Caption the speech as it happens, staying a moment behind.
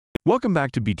Welcome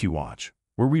back to BT Watch,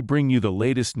 where we bring you the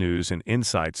latest news and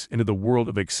insights into the world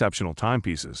of exceptional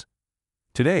timepieces.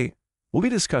 Today, we'll be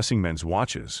discussing men's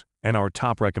watches and our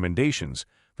top recommendations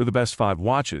for the best 5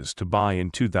 watches to buy in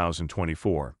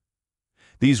 2024.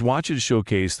 These watches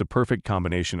showcase the perfect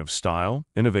combination of style,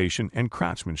 innovation, and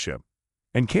craftsmanship,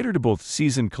 and cater to both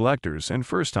seasoned collectors and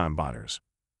first-time buyers.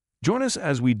 Join us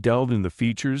as we delve into the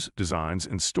features, designs,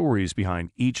 and stories behind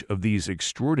each of these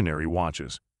extraordinary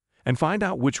watches, and find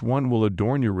out which one will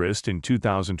adorn your wrist in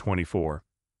 2024.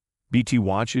 BT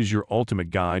Watch is your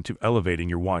ultimate guide to elevating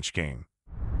your watch game.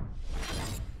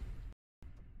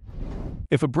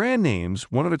 If a brand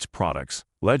names one of its products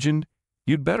Legend,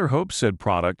 you'd better hope said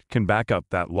product can back up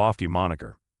that lofty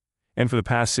moniker. And for the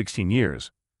past 16 years,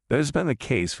 that has been the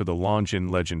case for the Longines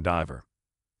Legend Diver.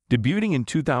 Debuting in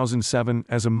 2007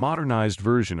 as a modernized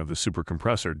version of the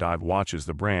supercompressor dive watches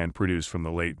the brand produced from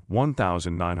the late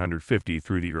 1950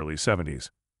 through the early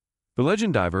 70s. The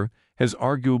Legend Diver has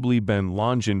arguably been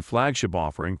Longines' flagship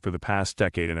offering for the past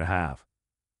decade and a half.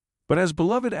 But as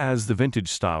beloved as the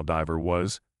vintage-style diver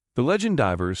was, the Legend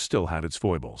Diver still had its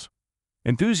foibles.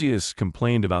 Enthusiasts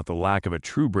complained about the lack of a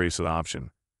true bracelet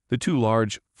option, the too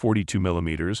large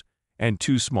 42mm and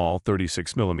too small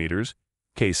 36mm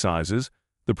case sizes,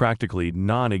 the practically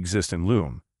non-existent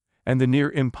loom, and the near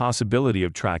impossibility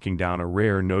of tracking down a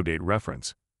rare no-date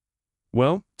reference.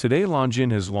 Well, today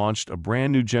Longines has launched a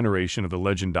brand new generation of the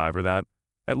Legend Diver that,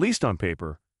 at least on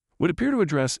paper, would appear to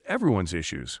address everyone's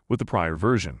issues with the prior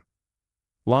version.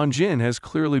 Longines has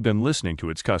clearly been listening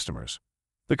to its customers.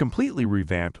 The completely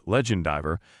revamped Legend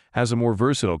Diver has a more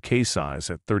versatile case size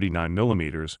at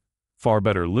 39mm, far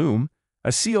better loom, a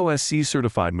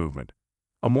COSC-certified movement,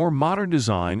 a more modern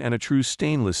design, and a true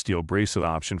stainless steel bracelet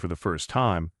option for the first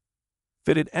time,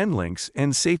 fitted end links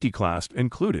and safety clasp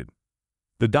included.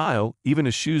 The dial even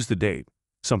eschews the date,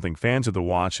 something fans of the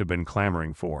watch have been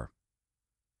clamoring for.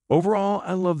 Overall,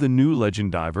 I love the new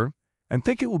Legend Diver and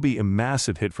think it will be a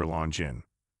massive hit for Longines.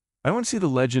 I don't see the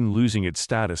Legend losing its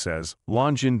status as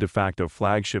Longines' de facto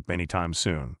flagship anytime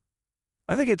soon.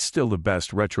 I think it's still the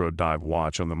best retro dive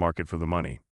watch on the market for the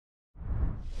money.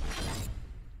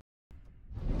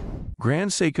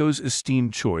 Grand Seiko's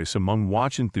esteemed choice among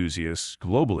watch enthusiasts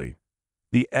globally,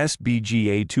 the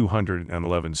SBGA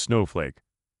 211 Snowflake,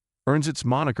 earns its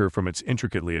moniker from its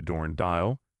intricately adorned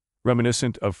dial,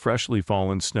 reminiscent of freshly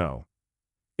fallen snow.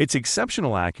 Its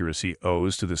exceptional accuracy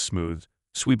owes to the smooth,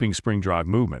 sweeping spring drive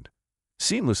movement,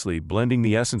 seamlessly blending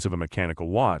the essence of a mechanical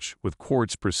watch with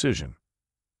quartz precision.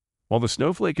 While the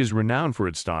Snowflake is renowned for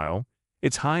its style,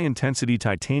 its high-intensity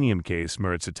titanium case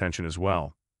merits attention as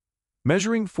well.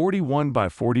 Measuring 41 by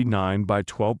 49 by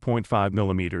 12.5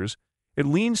 millimeters, it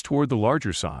leans toward the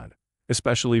larger side,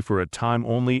 especially for a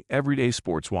time-only, everyday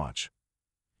sports watch.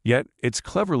 Yet, its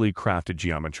cleverly crafted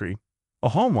geometry, a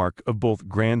hallmark of both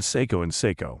Grand Seiko and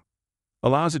Seiko,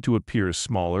 allows it to appear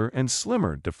smaller and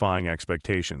slimmer, defying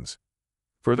expectations.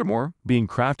 Furthermore, being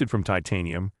crafted from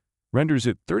titanium renders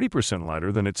it 30%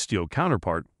 lighter than its steel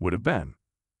counterpart would have been.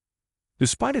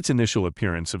 Despite its initial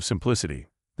appearance of simplicity,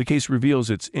 the case reveals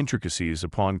its intricacies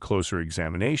upon closer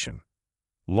examination.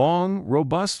 Long,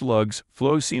 robust lugs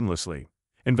flow seamlessly,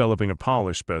 enveloping a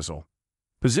polished bezel.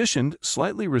 Positioned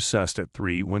slightly recessed at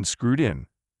 3 when screwed in,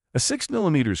 a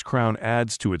 6mm crown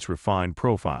adds to its refined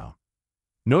profile.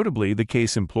 Notably, the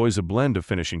case employs a blend of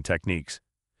finishing techniques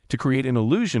to create an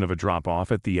illusion of a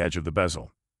drop-off at the edge of the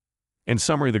bezel. In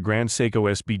summary, the Grand Seiko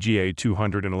SBGA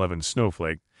 211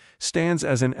 Snowflake stands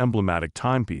as an emblematic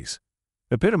timepiece,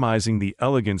 epitomizing the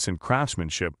elegance and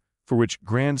craftsmanship for which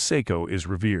Grand Seiko is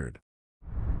revered.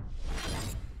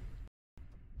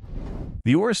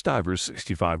 The Oris Diver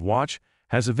 65 watch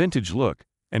has a vintage look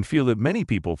and feel that many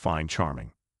people find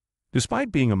charming.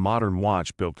 Despite being a modern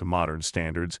watch built to modern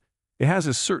standards, it has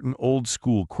a certain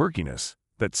old-school quirkiness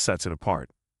that sets it apart.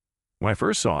 When I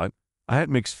first saw it, I had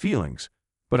mixed feelings,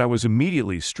 but I was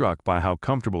immediately struck by how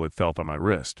comfortable it felt on my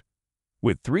wrist.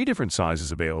 With 3 different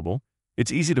sizes available,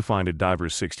 it's easy to find a Diver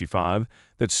 65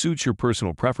 that suits your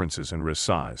personal preferences and wrist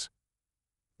size.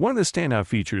 One of the standout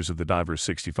features of the Diver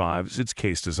 65 is its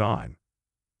case design.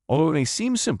 Although it may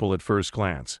seem simple at first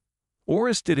glance,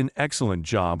 Oris did an excellent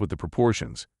job with the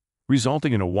proportions,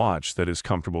 resulting in a watch that is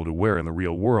comfortable to wear in the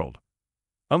real world.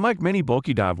 Unlike many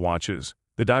bulky dive watches,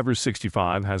 the Diver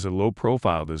 65 has a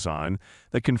low-profile design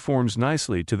that conforms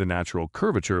nicely to the natural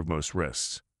curvature of most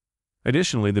wrists.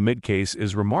 Additionally, the mid-case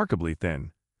is remarkably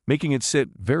thin, making it sit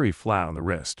very flat on the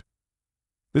wrist.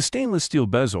 The stainless steel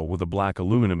bezel with a black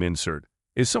aluminum insert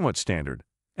is somewhat standard,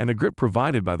 and the grip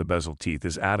provided by the bezel teeth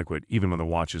is adequate even when the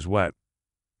watch is wet.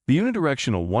 The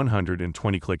unidirectional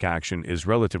 120-click action is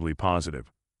relatively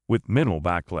positive, with minimal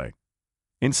backplay.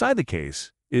 Inside the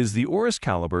case is the Oris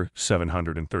caliber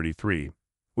 733,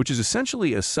 which is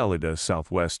essentially a Celida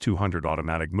Southwest 200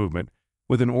 automatic movement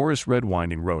with an Oris red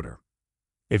winding rotor.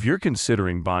 If you're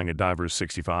considering buying a Diver's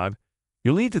 65,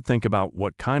 you'll need to think about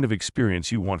what kind of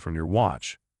experience you want from your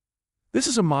watch. This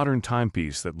is a modern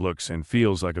timepiece that looks and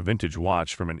feels like a vintage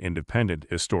watch from an independent,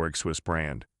 historic Swiss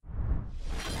brand.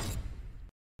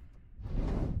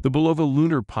 The Bulova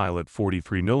Lunar Pilot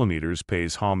 43mm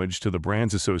pays homage to the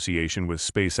brand's association with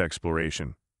space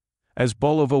exploration, as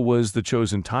Bulova was the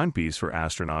chosen timepiece for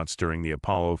astronauts during the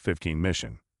Apollo 15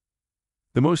 mission.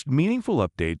 The most meaningful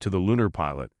update to the Lunar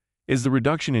Pilot is the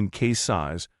reduction in case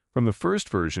size from the first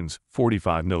version's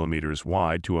 45mm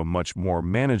wide to a much more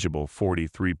manageable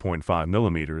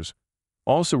 43.5mm,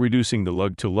 also reducing the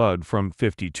lug-to-lug from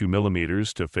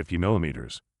 52mm to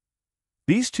 50mm.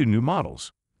 These two new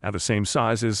models, at the same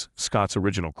size as Scott's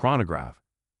original chronograph,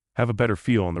 have a better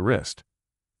feel on the wrist.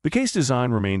 The case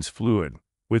design remains fluid,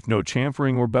 with no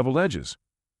chamfering or beveled edges.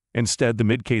 Instead, the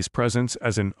mid-case presents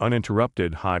as an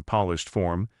uninterrupted, high-polished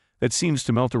form that seems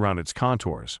to melt around its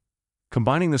contours.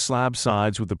 Combining the slab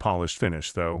sides with the polished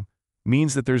finish, though,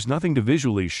 means that there's nothing to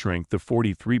visually shrink the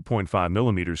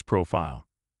 43.5mm profile.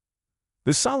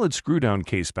 The solid screw-down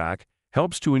caseback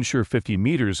helps to ensure 50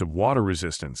 meters of water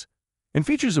resistance and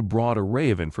features a broad array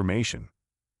of information.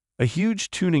 A huge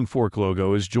tuning fork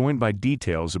logo is joined by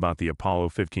details about the Apollo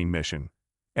 15 mission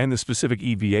and the specific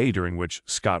EVA during which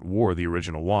Scott wore the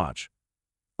original watch.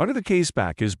 Under the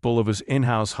caseback is Bulova's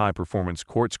in-house high-performance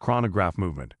quartz chronograph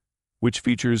movement, which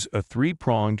features a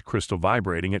three-pronged crystal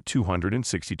vibrating at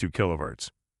 262 kHz.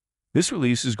 This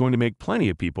release is going to make plenty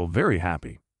of people very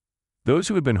happy. Those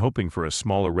who had been hoping for a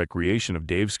smaller recreation of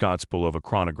Dave Scott's Bulova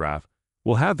chronograph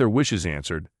will have their wishes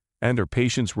answered and their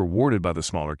patience rewarded by the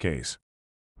smaller case.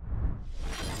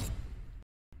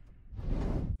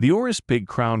 The Oris Big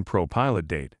Crown Pro Pilot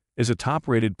Date is a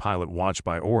top-rated pilot watch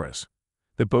by Oris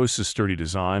that boasts a sturdy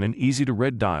design and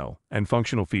easy-to-read dial and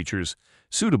functional features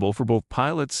suitable for both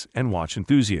pilots and watch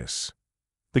enthusiasts.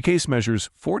 The case measures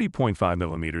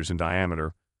 40.5mm in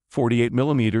diameter,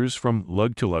 48mm from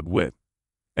lug-to-lug width,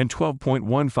 and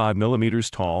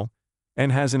 12.15mm tall,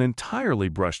 and has an entirely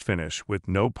brushed finish with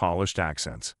no polished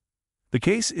accents. The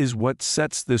case is what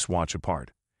sets this watch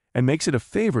apart and makes it a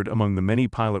favorite among the many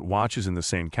pilot watches in the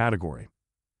same category.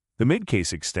 The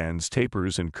mid-case extends,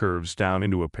 tapers, and curves down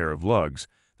into a pair of lugs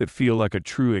that feel like a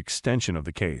true extension of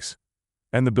the case,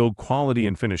 and the build quality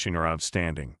and finishing are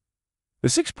outstanding. The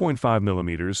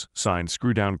 6.5mm signed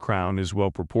screw-down crown is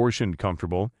well-proportioned,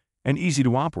 comfortable, and easy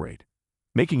to operate,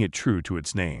 making it true to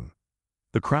its name.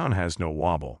 The crown has no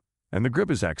wobble, and the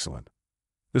grip is excellent.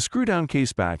 The screw-down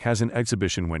caseback has an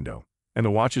exhibition window, and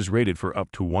the watch is rated for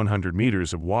up to 100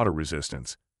 meters of water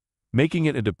resistance, making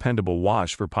it a dependable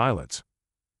watch for pilots.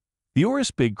 The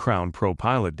Oris Big Crown Pro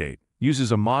Pilot Date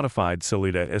uses a modified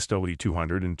Celida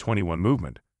SW221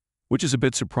 movement, which is a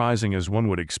bit surprising as one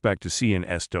would expect to see an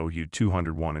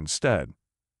SW201 instead.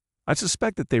 I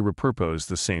suspect that they repurposed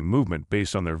the same movement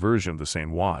based on their version of the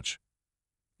same watch.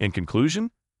 In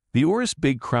conclusion, the Oris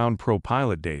Big Crown Pro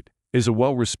Pilot Date is a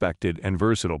well-respected and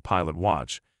versatile pilot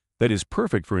watch that is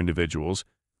perfect for individuals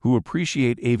who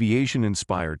appreciate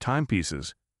aviation-inspired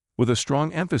timepieces with a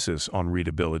strong emphasis on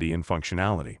readability and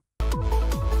functionality.